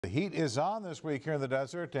The heat is on this week here in the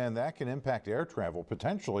desert, and that can impact air travel,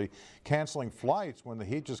 potentially canceling flights when the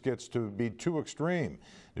heat just gets to be too extreme.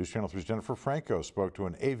 News Channel 3's Jennifer Franco spoke to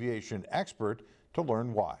an aviation expert to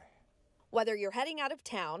learn why. Whether you're heading out of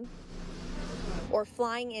town or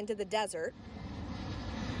flying into the desert,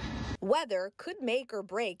 weather could make or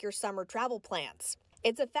break your summer travel plans.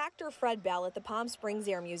 It's a factor Fred Bell at the Palm Springs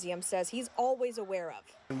Air Museum says he's always aware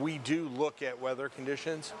of. We do look at weather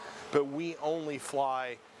conditions, but we only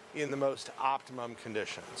fly in the most optimum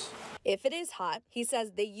conditions. If it is hot, he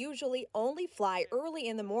says they usually only fly early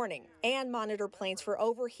in the morning and monitor planes for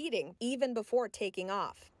overheating even before taking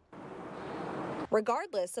off.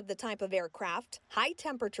 Regardless of the type of aircraft, high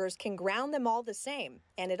temperatures can ground them all the same,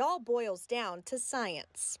 and it all boils down to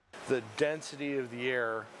science. The density of the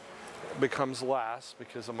air becomes less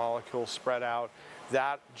because the molecules spread out.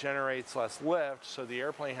 That generates less lift, so the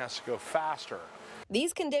airplane has to go faster.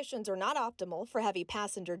 These conditions are not optimal for heavy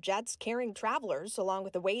passenger jets carrying travelers, along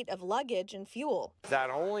with the weight of luggage and fuel. That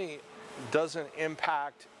only doesn't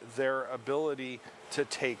impact their ability to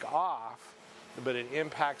take off, but it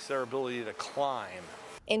impacts their ability to climb.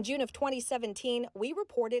 In June of 2017, we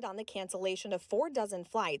reported on the cancellation of 4 dozen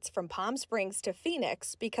flights from Palm Springs to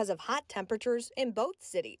Phoenix because of hot temperatures in both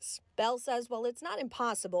cities. Bell says while it's not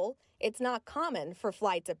impossible, it's not common for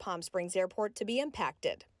flights at Palm Springs Airport to be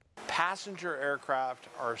impacted. Passenger aircraft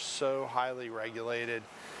are so highly regulated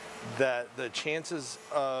that the chances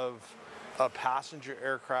of a passenger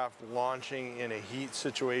aircraft launching in a heat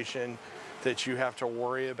situation that you have to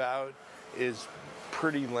worry about is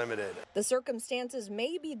pretty limited. The circumstances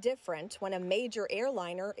may be different when a major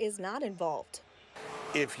airliner is not involved.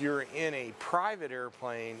 If you're in a private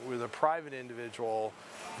airplane with a private individual,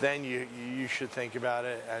 then you should think about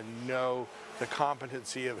it and know the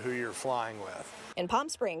competency of who you're flying with. In Palm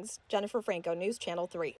Springs, Jennifer Franco, News Channel 3.